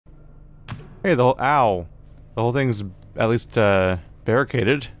Hey, the whole- ow. The whole thing's at least,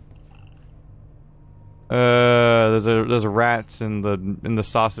 barricaded. There's a rats in the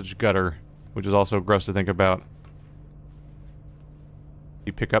sausage gutter, which is also gross to think about.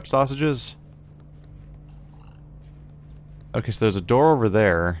 You pick up sausages? Okay, so there's a door over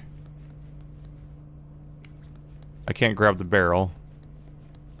there. I can't grab the barrel.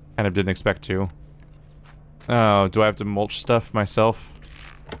 Kind of didn't expect to. Oh, do I have to mulch stuff myself?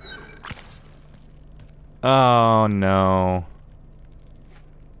 Oh, no.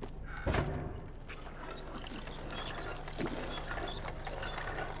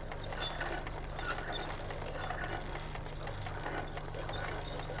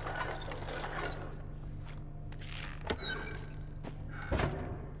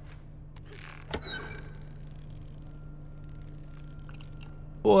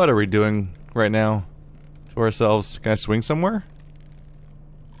 What are we doing right now to ourselves? Can I swing somewhere?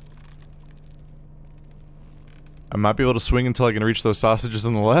 I might be able to swing until I can reach those sausages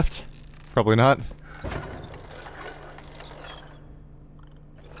on the left. Probably not.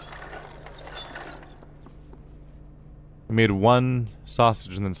 I made one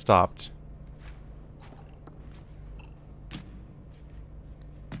sausage and then stopped.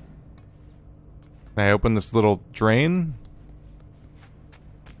 Can I open this little drain?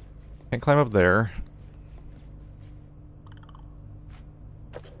 Can't climb up there.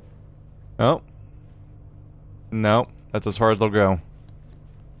 Oh. No, that's as far as they'll go.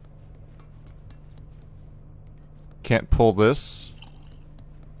 Can't pull this.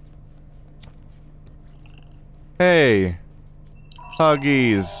 Hey!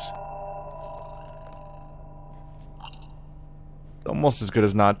 Huggies! Almost as good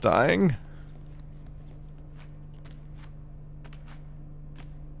as not dying.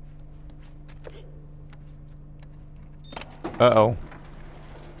 Uh-oh.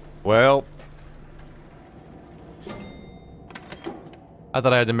 Well. I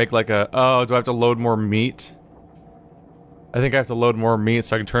thought I had to make like a... Oh, do I have to load more meat? I think I have to load more meat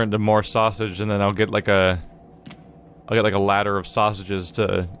so I can turn it into more sausage, and then I'll get like a... I'll get like a ladder of sausages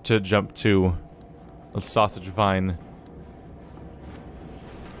to jump to a sausage vine.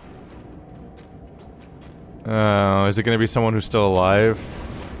 Oh, is it gonna be someone who's still alive?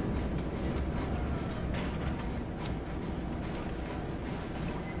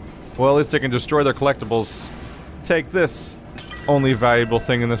 Well, at least I can destroy their collectibles. Take this, only valuable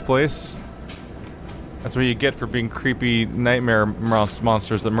thing in this place. That's what you get for being creepy nightmare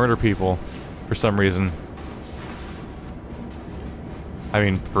monsters that murder people, for some reason. I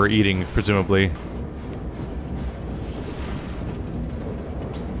mean, for eating, presumably.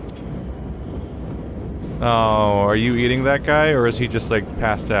 Oh, are you eating that guy, or is he just, like,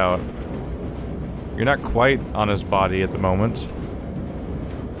 passed out? You're not quite on his body at the moment.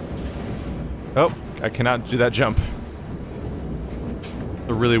 Oh, I cannot do that jump.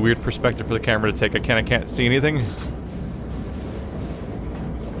 A really weird perspective for the camera to take. I can't see anything.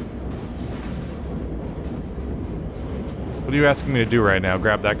 What are you asking me to do right now?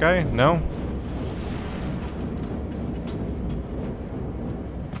 Grab that guy? No?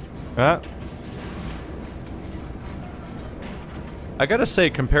 I gotta say,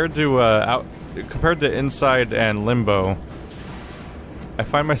 compared to Inside and Limbo, I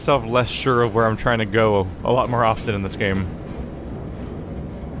find myself less sure of where I'm trying to go a lot more often in this game.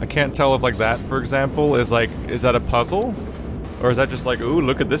 I can't tell if, like, that, for example, is that a puzzle? Or is that just like, ooh,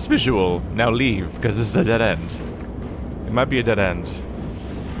 look at this visual, now leave, because this is a dead end. It might be a dead end.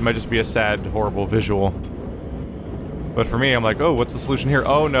 It might just be a sad, horrible visual. But for me, I'm like, oh, what's the solution here?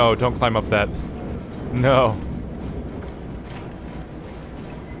 Oh no, don't climb up that. No.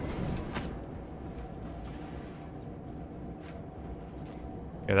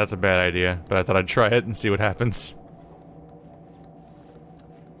 Yeah, that's a bad idea, but I thought I'd try it and see what happens.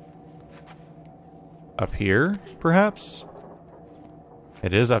 Up here, perhaps?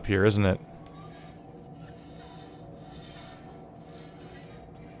 It is up here, isn't it?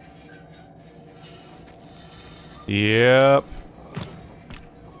 Yep.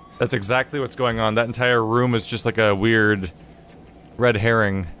 That's exactly what's going on. That entire room is just like a weird red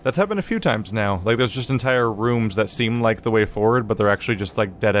herring. That's happened a few times now. Like, there's just entire rooms that seem like the way forward, but they're actually just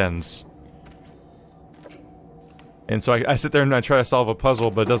like dead ends. And so I sit there and I try to solve a puzzle,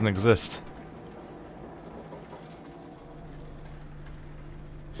 but it doesn't exist.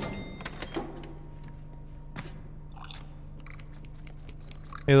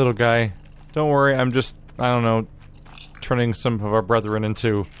 Hey, little guy. Don't worry, I'm just, I don't know, turning some of our brethren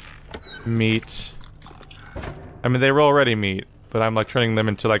into meat. I mean, they were already meat, but I'm like turning them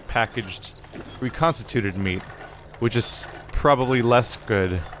into like packaged, reconstituted meat, which is probably less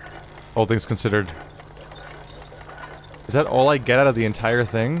good. All things considered. Is that all I get out of the entire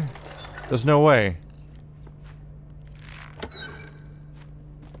thing? There's no way.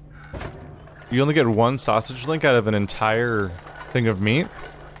 You only get one sausage link out of an entire thing of meat?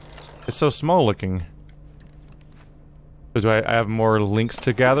 It's so small looking. So do I have more links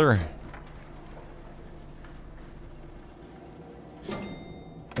to gather?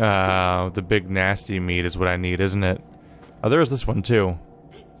 The big nasty meat is what I need, isn't it? Oh, there's this one too.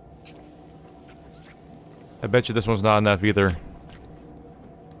 I bet you this one's not enough either.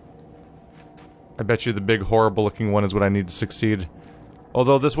 I bet you the big horrible looking one is what I need to succeed.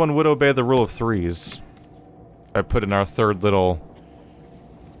 Although this one would obey the rule of threes. I put in our third little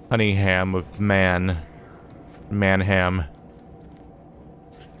honey ham of man ham.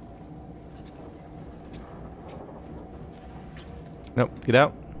 Nope, get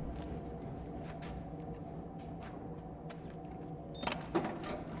out.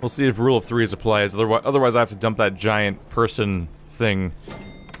 We'll see if rule of threes applies. Otherwise I have to dump that giant person thing,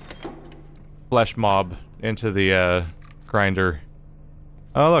 flesh mob, into the grinder.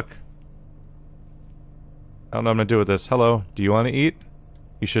 Oh look. I don't know what I'm gonna do with this. Hello, do you want to eat?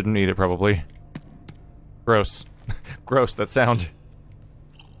 You shouldn't eat it, probably. Gross. Gross, that sound.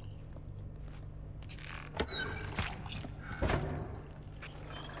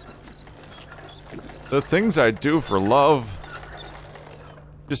 The things I do for love.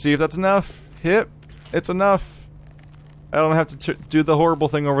 Just see if that's enough. Hit. It's enough. I don't have to do the horrible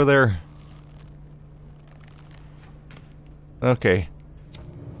thing over there. Okay.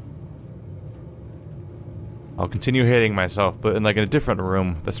 I'll continue hitting myself, but in like in a different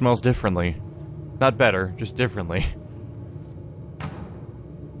room that smells differently. Not better, just differently.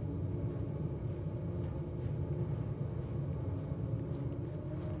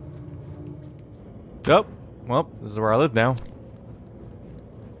 Oh, well, this is where I live now.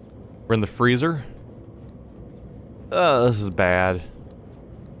 We're in the freezer. Oh, this is bad.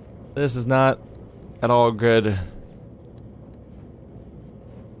 This is not at all good.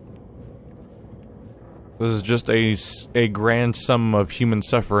 This is just a grand sum of human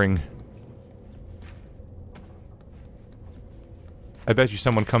suffering. I bet you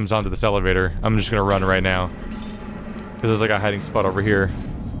someone comes onto this elevator. I'm just gonna run right now. Because there's like a hiding spot over here.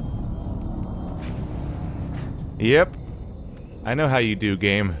 Yep. I know how you do,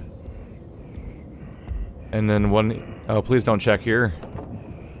 game. And then one... Oh, please don't check here.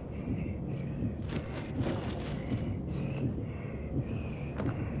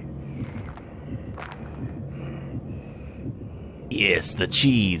 Yes, the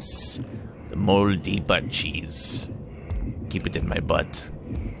cheese. The moldy butt cheese. Keep it in my butt.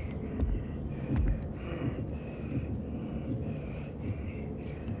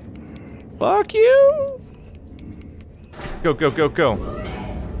 Fuck you! Go, go, go, go.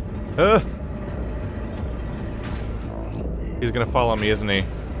 He's gonna follow me, isn't he?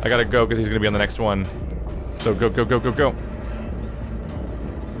 I gotta go because he's gonna be on the next one. So go, go, go, go, go.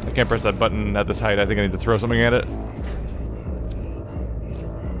 I can't press that button at this height. I think I need to throw something at it.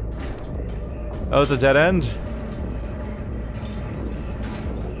 Oh, it's a dead end?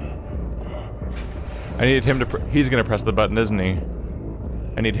 I needed him to he's gonna press the button, isn't he?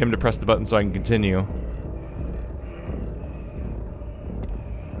 I need him to press the button so I can continue.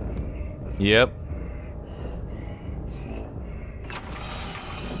 Yep.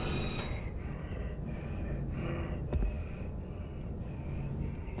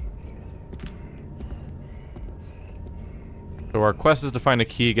 So our quest is to find a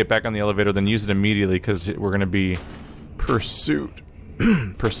key, get back on the elevator, then use it immediately because we're gonna be pursued.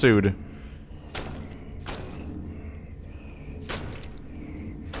 Pursued.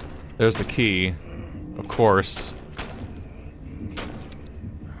 There's the key, of course.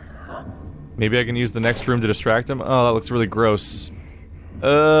 Maybe I can use the next room to distract him? Oh, that looks really gross.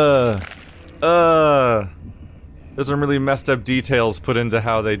 There's some really messed up details put into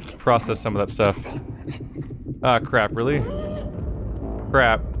how they process some of that stuff. Ah, crap, really?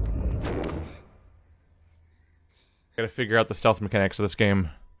 Crap. Gotta figure out the stealth mechanics of this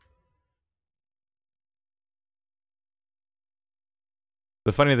game.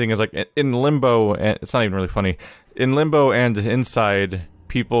 The funny thing is, like, in Limbo, and it's not even really funny, in Limbo and Inside,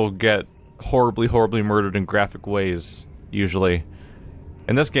 people get horribly, horribly murdered in graphic ways, usually.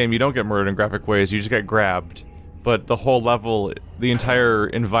 In this game, you don't get murdered in graphic ways, you just get grabbed. But the whole level, the entire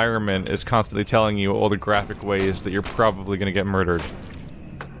environment is constantly telling you all the graphic ways that you're probably gonna get murdered.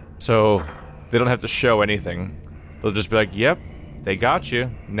 So, they don't have to show anything. They'll just be like, yep, they got you.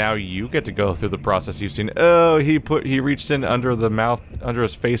 Now you get to go through the process you've seen. Oh, he reached in under the mouth, under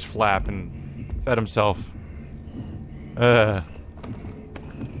his face flap and fed himself.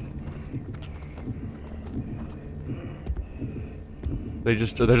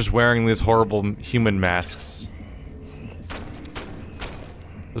 They're just wearing these horrible human masks.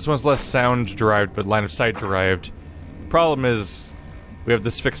 This one's less sound derived, but line of sight derived. Problem is, we have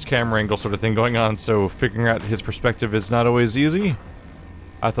this fixed camera angle sort of thing going on, so figuring out his perspective is not always easy.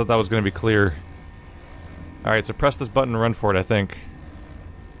 I thought that was going to be clear. Alright, so press this button and run for it, I think.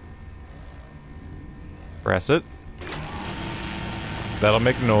 Press it. That'll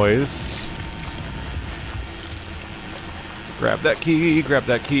make noise. Grab that key, grab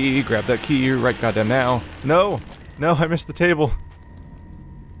that key, grab that key right goddamn now. No! No, I missed the table.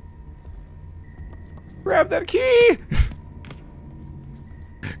 Grab that key!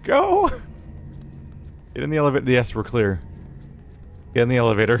 Go! Get in the elevator. Yes, we're clear. Get in the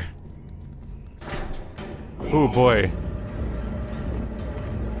elevator. Ooh, boy.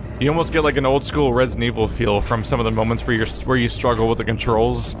 You almost get like an old school Resident Evil feel from some of the moments where you struggle with the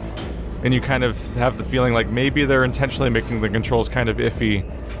controls. And you kind of have the feeling like maybe they're intentionally making the controls kind of iffy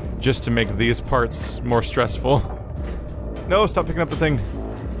just to make these parts more stressful. No, stop picking up the thing.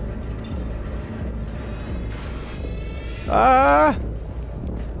 Ah!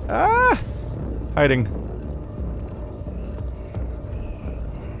 Ah! Hiding.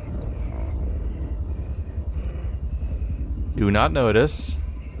 Do not notice.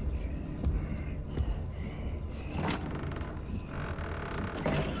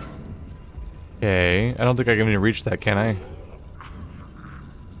 Okay, I don't think I can even reach that, can I?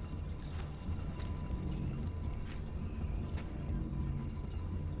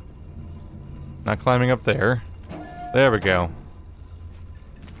 Not climbing up there. There we go.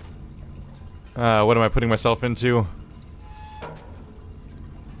 What am I putting myself into?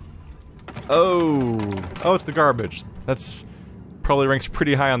 Oh! Oh, it's the garbage. That's probably ranks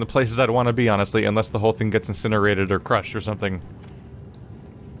pretty high on the places I'd want to be, honestly, unless the whole thing gets incinerated or crushed or something.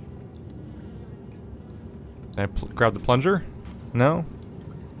 Can I grab the plunger? No?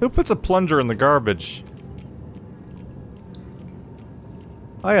 Who puts a plunger in the garbage?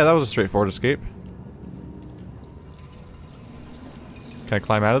 Oh yeah, that was a straightforward escape. Can I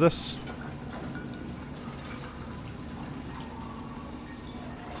climb out of this?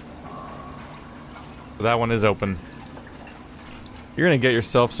 That one is open. You're gonna get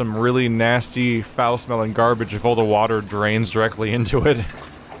yourself some really nasty, foul-smelling garbage if all the water drains directly into it.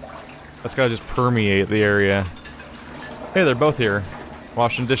 That's gotta just permeate the area. Hey, they're both here.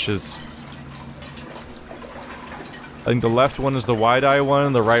 Washing dishes. I think the left one is the wide-eye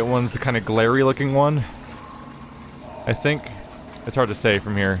one, the right one's the kind of glary-looking one. I think. It's hard to say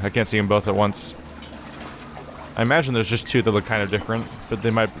from here. I can't see them both at once. I imagine there's just two that look kind of different, but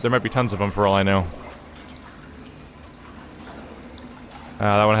there might be tons of them for all I know.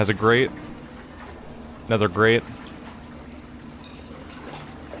 That one has a grate. Another grate.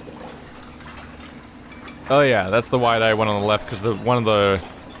 Oh yeah, that's the wide-eye one on the left, because the one on the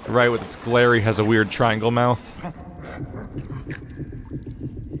right with its glary has a weird triangle mouth.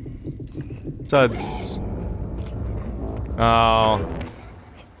 Suds. Oh.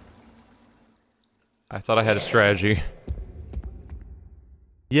 I thought I had a strategy.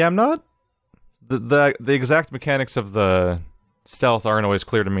 Yeah, I'm not... The exact mechanics of the stealth aren't always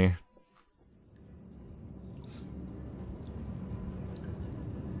clear to me.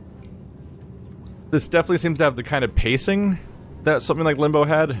 This definitely seems to have the kind of pacing that something like Limbo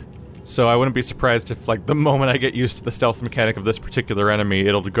had. So I wouldn't be surprised if, like, the moment I get used to the stealth mechanic of this particular enemy,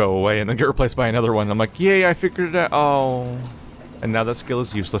 it'll go away and then get replaced by another one. I'm like, yay, I figured it out. Oh. And now that skill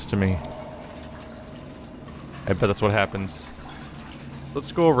is useless to me. I bet that's what happens.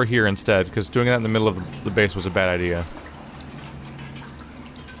 Let's go over here instead, because doing that in the middle of the base was a bad idea.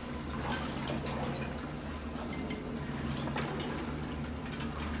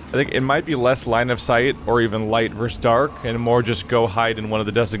 I think it might be less line of sight, or even light versus dark, and more just go hide in one of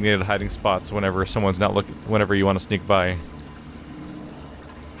the designated hiding spots whenever someone's not looking, whenever you want to sneak by.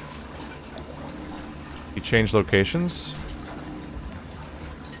 You change locations?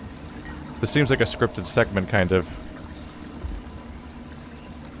 This seems like a scripted segment, kind of.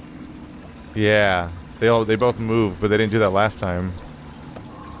 Yeah, they both move, but they didn't do that last time.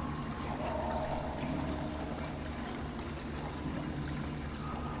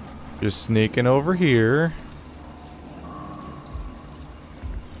 Just sneaking over here.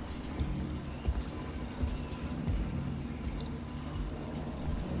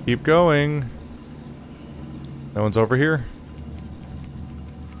 Keep going. No one's over here?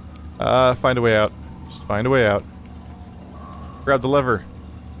 Find a way out. Just find a way out. Grab the lever.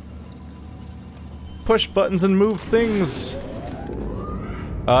 Push buttons and move things!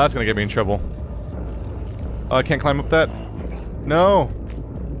 Oh, that's gonna get me in trouble. Oh, I can't climb up that? No!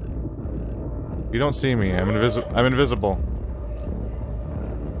 You don't see me. I'm invisible.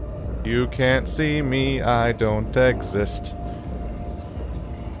 You can't see me, I don't exist.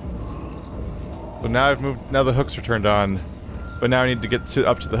 So now I've moved, now the hooks are turned on. But now I need to get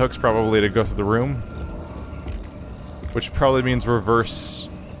up to the hooks probably to go through the room. Which probably means reverse.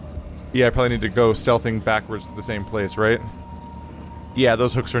 Yeah, I probably need to go stealthing backwards to the same place, right? Yeah,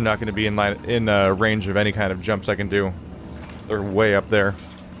 those hooks are not going to be in range of any kind of jumps I can do. They're way up there.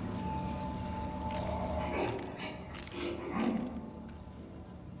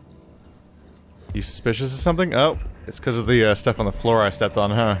 You suspicious of something? Oh, it's because of the stuff on the floor I stepped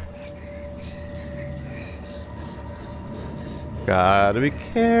on, huh? Gotta be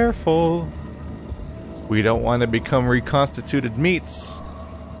careful. We don't want to become reconstituted meats.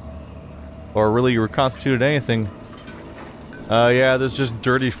 Or really reconstituted anything. Yeah, there's just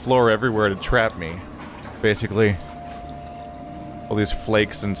dirty floor everywhere to trap me. Basically. All these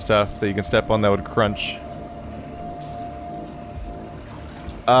flakes and stuff that you can step on that would crunch.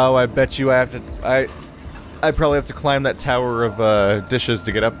 Oh, I bet you I have to... I probably have to climb that tower of dishes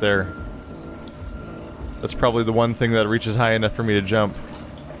to get up there. That's probably the one thing that reaches high enough for me to jump.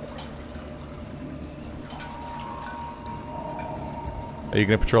 Are you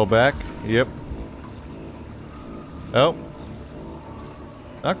gonna patrol back? Yep. Oh.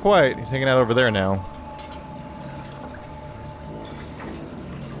 Not quite. He's hanging out over there now.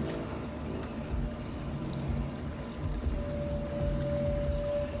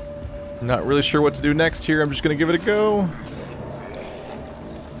 Not really sure what to do next here. I'm just gonna give it a go.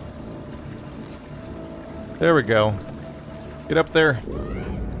 There we go. Get up there.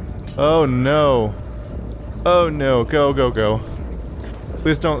 Oh no. Oh no. Go, go, go.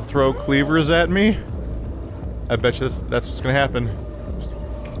 Please don't throw cleavers at me. I bet you that's what's gonna happen.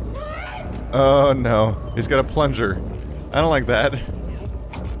 Oh no. He's got a plunger. I don't like that.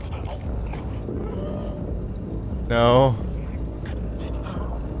 No.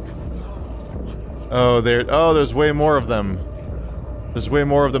 Oh, there's way more of them. There's way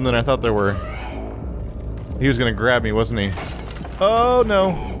more of them than I thought there were. He was gonna grab me, wasn't he? Oh,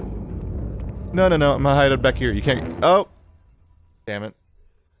 no. No, no, no. I'm gonna hide it back here. You can't... Oh! Damn it.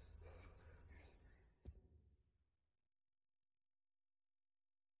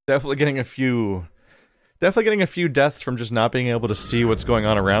 Definitely getting a few deaths from just not being able to see what's going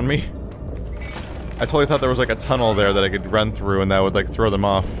on around me. I totally thought there was like a tunnel there that I could run through and that would like throw them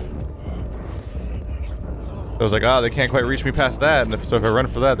off. I was like, ah, they can't quite reach me past that, and so if I run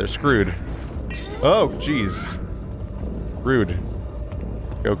for that, they're screwed. Oh, jeez. Rude.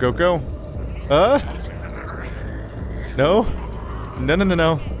 Go, go, go. No. No, no, no,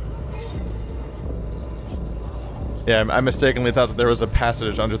 no. Yeah, I mistakenly thought that there was a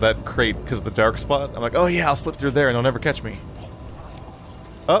passage under that crate because of the dark spot. I'm like, oh yeah, I'll slip through there and they'll never catch me.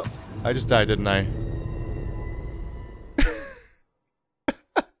 Oh, I just died, didn't I?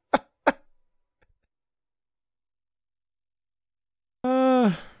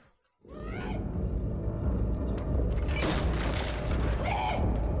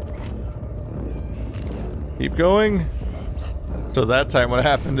 Keep going. So that time what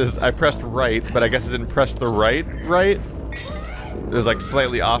happened is I pressed right, but I guess I didn't press the right. It was like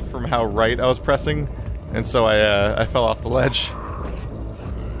slightly off from how right I was pressing, and so I fell off the ledge.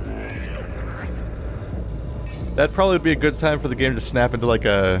 That'd probably be a good time for the game to snap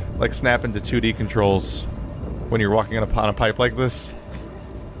into snap into 2D controls when you're walking on a pipe like this.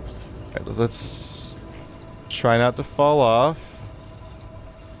 Alright, let's try not to fall off.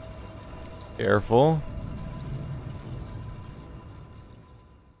 Careful.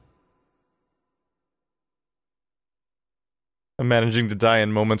 I'm managing to die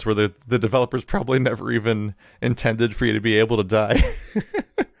in moments where the developers probably never even intended for you to be able to die.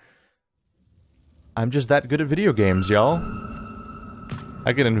 I'm just that good at video games, y'all.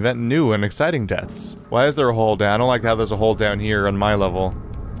 I can invent new and exciting deaths. Why is there a hole down? I don't like how there's a hole down here on my level.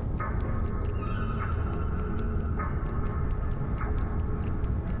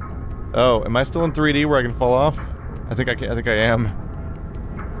 Oh, am I still in 3D where I can fall off? I think I am.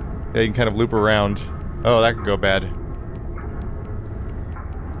 Yeah, you can kind of loop around. Oh, that could go bad.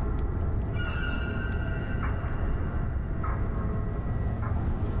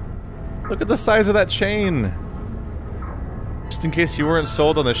 Look at the size of that chain! Just in case you weren't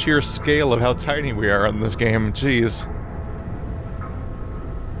sold on the sheer scale of how tiny we are on this game, jeez.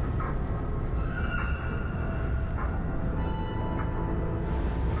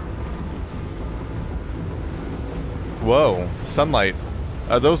 Whoa, sunlight.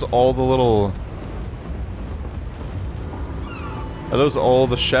 Are those all the little... Are those all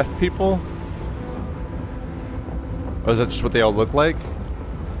the chef people? Or is that just what they all look like?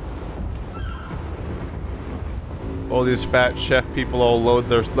 all these fat chef people all load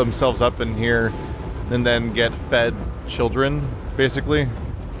themselves up in here and then get fed children, basically.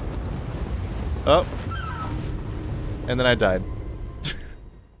 Oh. And then I died.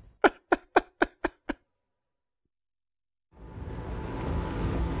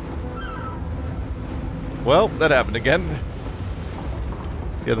 Well, that happened again.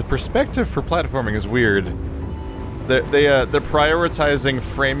 Yeah, the perspective for platforming is weird. They're prioritizing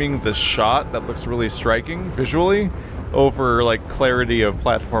framing the shot that looks really striking visually over, like, clarity of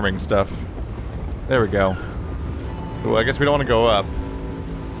platforming stuff. There we go. Ooh, I guess we don't want to go up.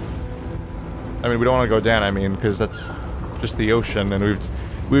 I mean, we don't want to go down, I mean, because that's just the ocean, and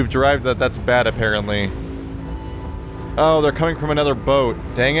we've derived that that's bad, apparently. Oh, they're coming from another boat.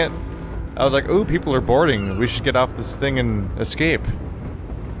 Dang it. I was like, ooh, people are boarding. We should get off this thing and escape.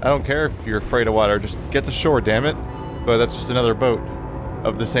 I don't care if you're afraid of water, just get to shore, damn it. But that's just another boat.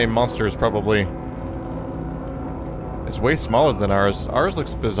 Of the same monsters, probably. It's way smaller than ours. Ours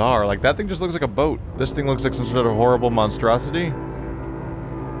looks bizarre. Like, that thing just looks like a boat. This thing looks like some sort of horrible monstrosity.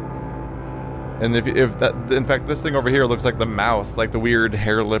 And if that... In fact, this thing over here looks like the mouth. Like the weird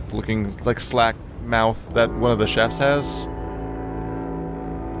hair lip looking, like, slack mouth that one of the chefs has.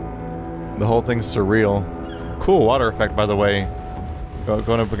 The whole thing's surreal. Cool water effect, by the way.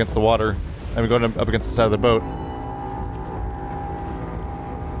 Going up against the water. I mean, going up against the side of the boat.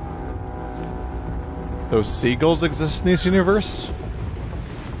 Those seagulls exist in this universe?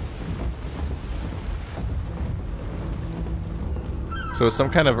 So it's some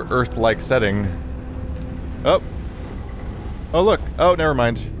kind of Earth-like setting. Oh! Oh, look! Oh, never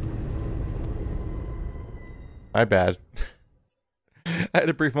mind. My bad. I had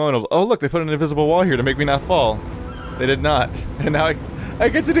a brief moment of, oh look, they put an invisible wall here to make me not fall. They did not. And now I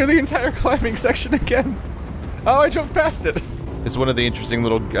get to do the entire climbing section again. Oh, I jumped past it. It's one of the interesting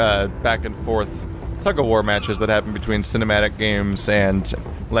little back and forth tug-of-war matches that happen between cinematic games and,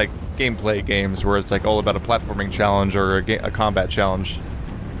 like, gameplay games where it's, like, all about a platforming challenge or a combat challenge.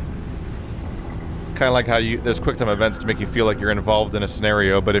 Kind of like how there's quick-time events to make you feel like you're involved in a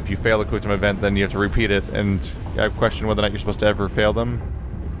scenario, but if you fail a quick-time event, then you have to repeat it, and I question whether or not you're supposed to ever fail them.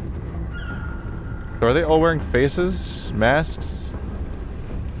 So are they all wearing faces? Masks?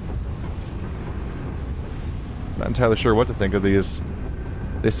 Not entirely sure what to think of these.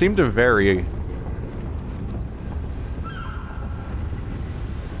 They seem to vary.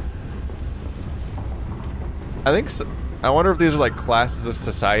 I wonder if these are like classes of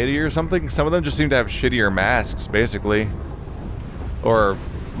society or something. Some of them just seem to have shittier masks, basically. Or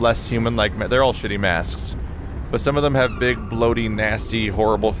less human, like, they're all shitty masks. But some of them have big, bloaty, nasty,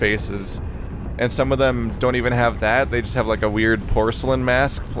 horrible faces. And some of them don't even have that. They just have like a weird porcelain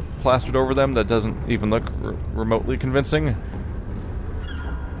mask plastered over them that doesn't even look remotely convincing.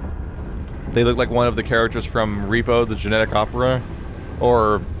 They look like one of the characters from Repo, the genetic opera.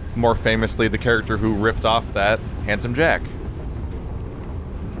 Or, more famously, the character who ripped off that, Handsome Jack.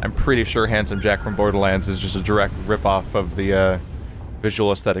 I'm pretty sure Handsome Jack from Borderlands is just a direct rip-off of the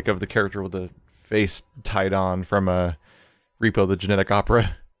visual aesthetic of the character with the face tied on from Repo, the genetic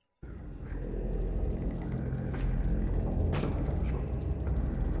opera.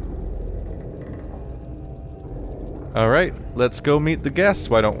 Alright, let's go meet the guests,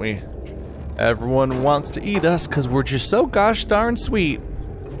 why don't we? Everyone wants to eat us because we're just so gosh darn sweet.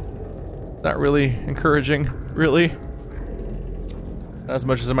 Not really encouraging, really. Not as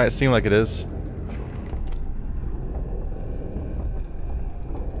much as it might seem like it is.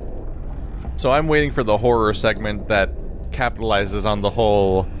 So I'm waiting for the horror segment that capitalizes on the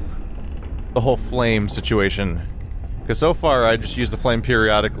whole flame situation. Because so far I just use the flame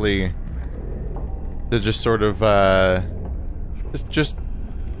periodically to just sort of just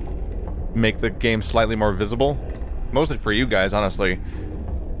make the game slightly more visible. Mostly for you guys, honestly.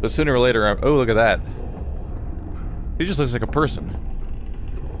 But sooner or later, oh, look at that. He just looks like a person.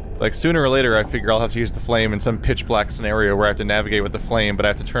 Like, sooner or later, I figure I'll have to use the flame in some pitch-black scenario where I have to navigate with the flame, but I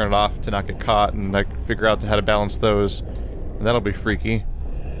have to turn it off to not get caught, and, like, figure out how to balance those. And that'll be freaky.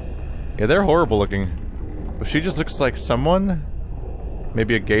 Yeah, they're horrible looking. But she just looks like someone?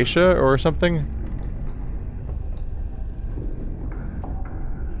 Maybe a geisha or something?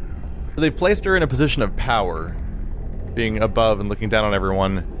 They've placed her in a position of power. Being above and looking down on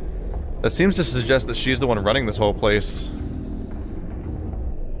everyone. That seems to suggest that she's the one running this whole place.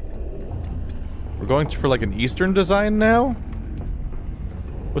 We're going for like an Eastern design now?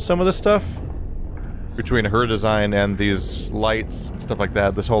 With some of this stuff? Between her design and these lights and stuff like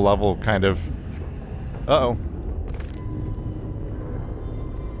that, this whole level kind of... Uh-oh.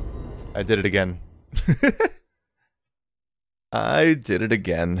 I did it again. I did it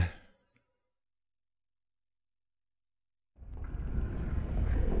again.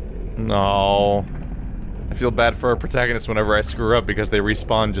 No. I feel bad for our protagonists whenever I screw up because they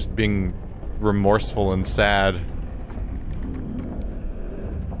respawn just being remorseful and sad.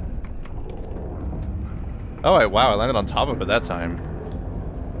 Oh, wow, I landed on top of it that time.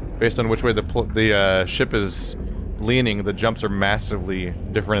 Based on which way the ship is leaning, the jumps are massively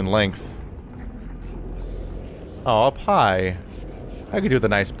different in length. Oh, a pie. I could do with a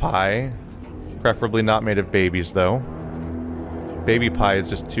nice pie. Preferably not made of babies, though. Baby pie is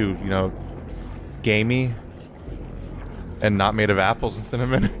just too, you know, gamey. And not made of apples and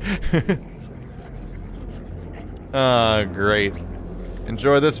cinnamon. Ah, great.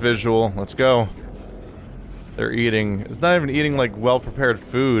 Enjoy this visual. Let's go. They're eating. It's not even eating, like, well-prepared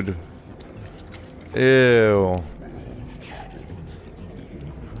food. Ew.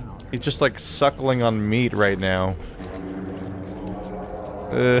 He's just, like, suckling on meat right now.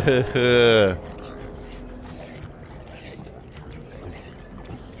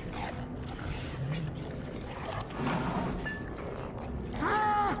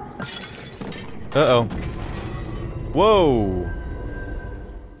 Uh-oh. Whoa!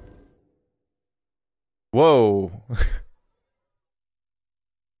 Whoa.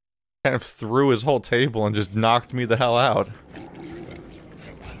 Kind of threw his whole table and just knocked me the hell out.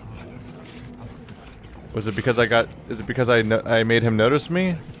 Was it because is it because I made him notice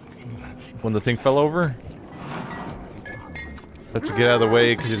me? When the thing fell over? I have to get out of the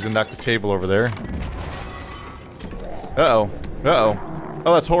way because he's gonna knock the table over there. Uh-oh. Uh-oh.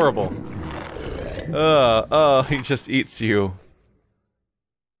 Oh, that's horrible. Oh, he just eats you.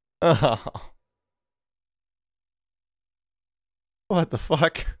 Oh. What the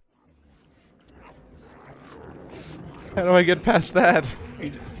fuck? How do I get past that?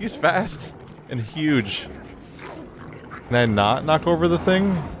 He's fast and huge. Can I not knock over the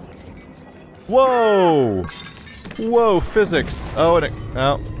thing? Whoa! Whoa, physics. Oh, and it,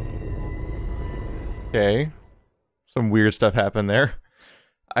 oh. Okay. Some weird stuff happened there.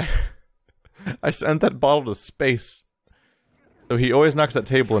 I sent that bottle to space. So he always knocks that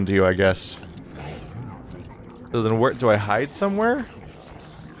table into you, I guess. So then where do I hide somewhere?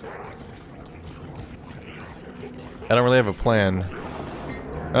 I don't really have a plan.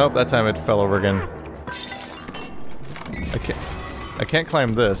 Oh, that time it fell over again. I can't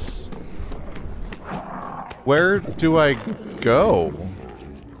climb this. Where do I go?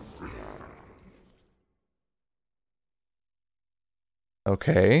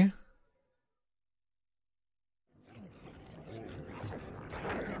 Okay.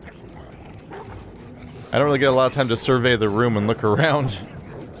 I don't really get a lot of time to survey the room and look around.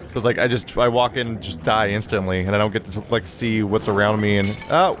 So it's like, I walk in and just die instantly, and I don't get to, like, see what's around me and...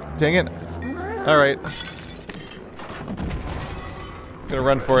 Oh, dang it. Alright. Gonna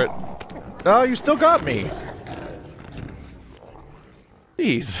run for it. Oh, you still got me!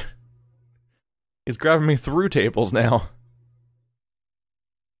 Jeez. He's grabbing me through tables now.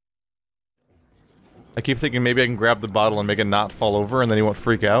 I keep thinking maybe I can grab the bottle and make it not fall over, and then he won't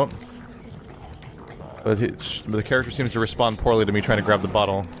freak out. But the character seems to respond poorly to me trying to grab the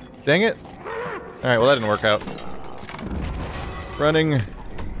bottle. Dang it! Alright, well that didn't work out. Running.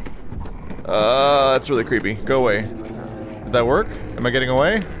 That's really creepy. Go away. Did that work? Am I getting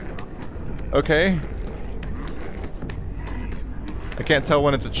away? Okay. I can't tell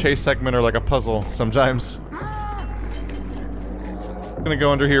when it's a chase segment or like a puzzle sometimes. I'm gonna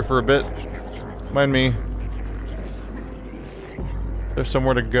go under here for a bit. Mind me. There's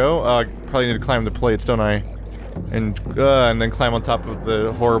somewhere to go? I probably need to climb the plates, don't I? And then climb on top of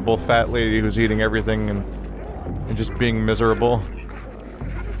the horrible fat lady who's eating everything and just being miserable.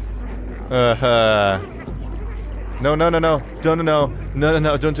 No, no, no, no. No, no, no. No, no,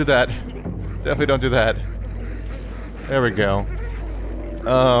 no. Don't do that. Definitely don't do that. There we go.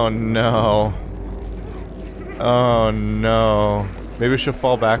 Oh, no. Oh, no. Maybe she'll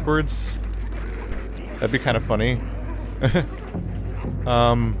fall backwards? That'd be kind of funny.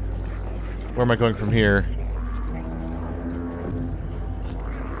 Where am I going from here?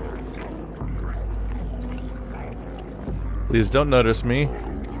 Please don't notice me.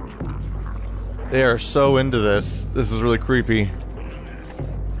 They are so into this. This is really creepy.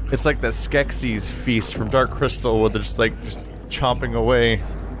 It's like that Skeksis feast from Dark Crystal where they're just like, just chomping away.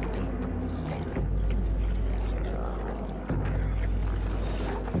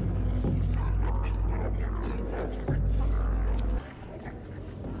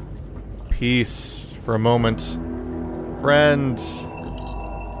 Peace for a moment. Friends.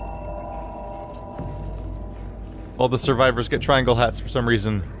 All the survivors get triangle hats for some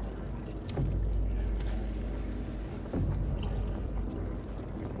reason.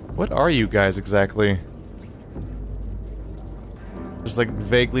 What are you guys exactly? Just like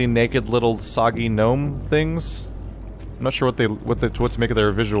vaguely naked little soggy gnome things. I'm not sure what to make of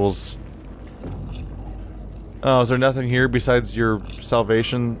their visuals. Oh, is there nothing here besides your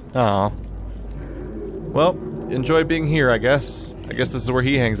salvation? Oh. Well, enjoy being here, I guess. I guess this is where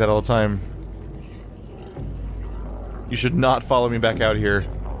he hangs out all the time. You should not follow me back out here.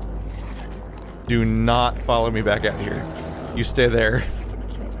 Do not follow me back out here. You stay there.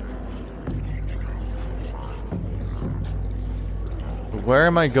 Where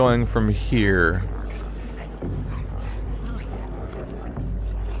am I going from here?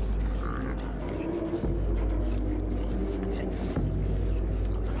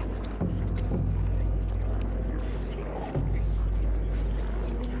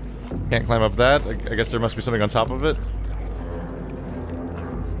 Can't climb up that. I guess there must be something on top of it.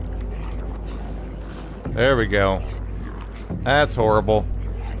 There we go. That's horrible.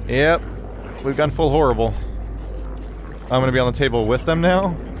 Yep. We've gone full horrible. I'm gonna be on the table with them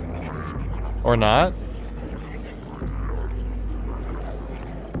now? Or not?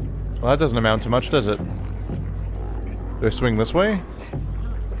 Well, that doesn't amount to much, does it? Do I swing this way?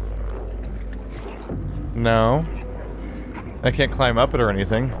 No. I can't climb up it or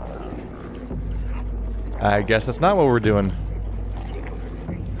anything. I guess that's not what we're doing.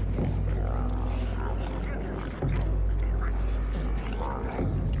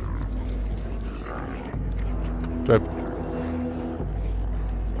 Do I...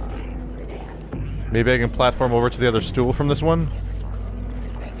 Maybe I can platform over to the other stool from this one?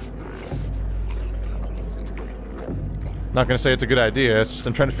 Not gonna say it's a good idea, it's just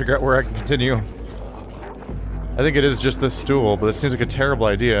I'm trying to figure out where I can continue. I think it is just this stool, but it seems like a terrible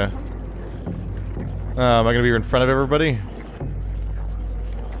idea. Am I gonna be in front of everybody?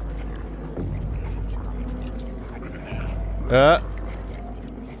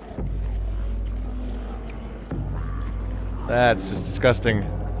 That's just disgusting.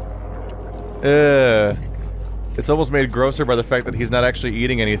 It's almost made grosser by the fact that he's not actually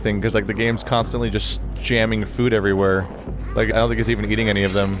eating anything, because like the game's constantly just jamming food everywhere. Like, I don't think he's even eating any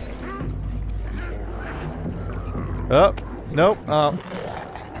of them. Oh, nope, oh.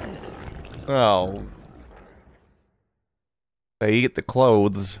 I eat the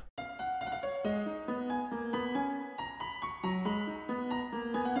clothes.